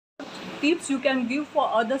tips you can give for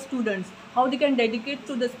other students, how they can dedicate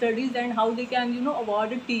to the studies and how they can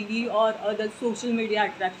avoid TV or other social media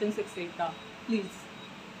attractions, etc. Please.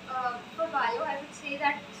 For bio, I would say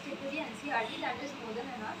that stick with the NCRT, that is more than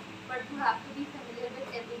enough. But you have to be familiar with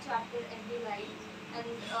every chapter, every line, and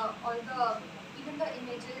all the, even the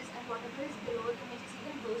images and whatever is below the images,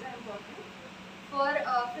 even those are important. For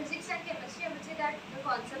physics and chemistry, I would say that the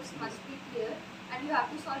concepts must be clear and you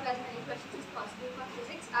have to solve as many questions as possible. For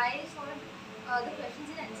physics, I solved the questions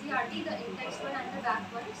in NCRT, the in-text one and the back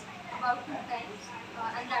ones, about 2 times,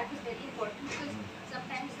 and that was very important because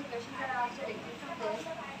sometimes the questions are asked directly from there.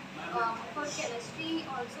 For chemistry,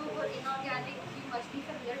 also for inorganic, you must be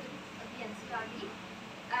familiar with the NCRT,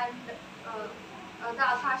 and the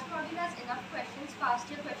Akash module has enough questions.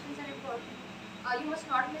 Past year questions are important. You must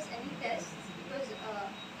not miss any tests because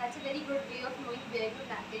that's a very good way of knowing where you're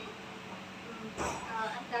lacking.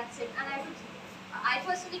 And that's it. And I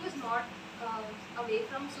personally was not away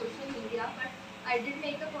from social media, but I did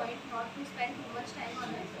make a point not to spend too much time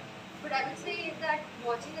on it. But I would say that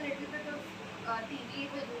watching a little bit of TV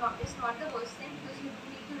is not the worst thing because you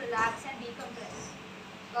need to relax and decompress.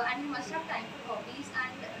 And you must have time for hobbies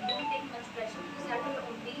and don't take much pressure because that will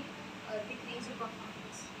only decrease your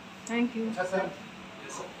performance. Thank you. अच्छा sir,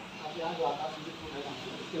 आप यहाँ जो आकाश में है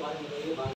इसके बारे में बताइए।